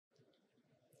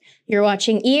You're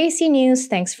watching EAC News.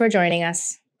 Thanks for joining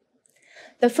us.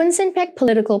 The FUNCINPEC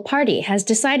political party has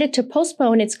decided to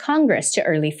postpone its Congress to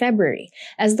early February,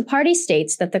 as the party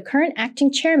states that the current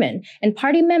acting chairman and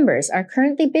party members are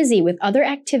currently busy with other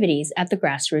activities at the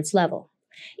grassroots level.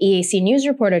 EAC News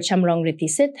reporter Chamrong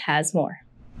Ritisit has more.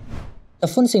 The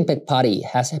FUNCINPEC party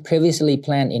has previously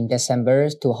planned in December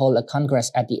to hold a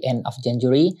Congress at the end of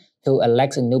January to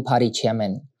elect a new party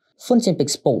chairman. FUNCINPEC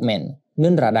spokesman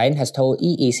Nheun Raden has told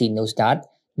EAC News that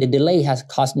the delay has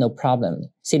caused no problem,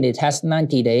 since it has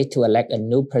 90 days to elect a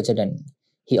new president.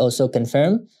 He also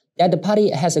confirmed that the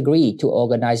party has agreed to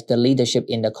organize the leadership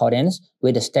in accordance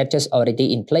with the statutes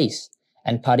already in place,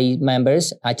 and party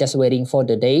members are just waiting for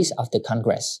the days of the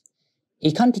Congress.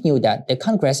 He continued that the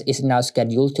Congress is now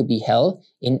scheduled to be held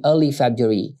in early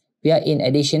February, where in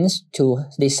addition to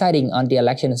deciding on the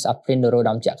elections of Prince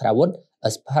Norodom Chakravuth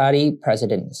as party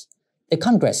president, the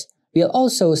Congress will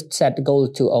also set the goal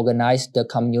to organize the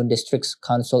Commune District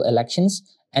Council elections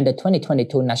and the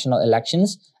 2022 national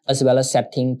elections, as well as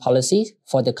setting policies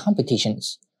for the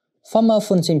competitions. Former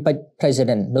FUNCINPEC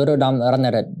President Norodom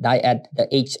Chakravuth died at the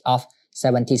age of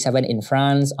 77 in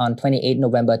France on 28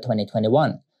 November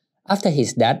 2021. After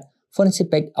his death,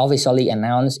 FUNCINPEC officially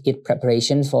announced its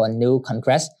preparation for a new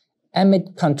Congress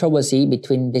amid controversy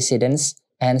between dissidents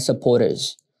and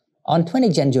supporters. On 20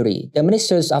 January, the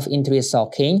Ministers of Interior saw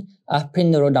Kane of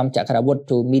Prince Norodom Chakravuth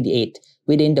to mediate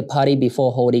within the party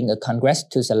before holding a Congress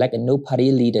to select a new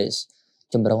party leaders.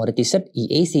 Chamrong Ritisit,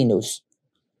 EAC News.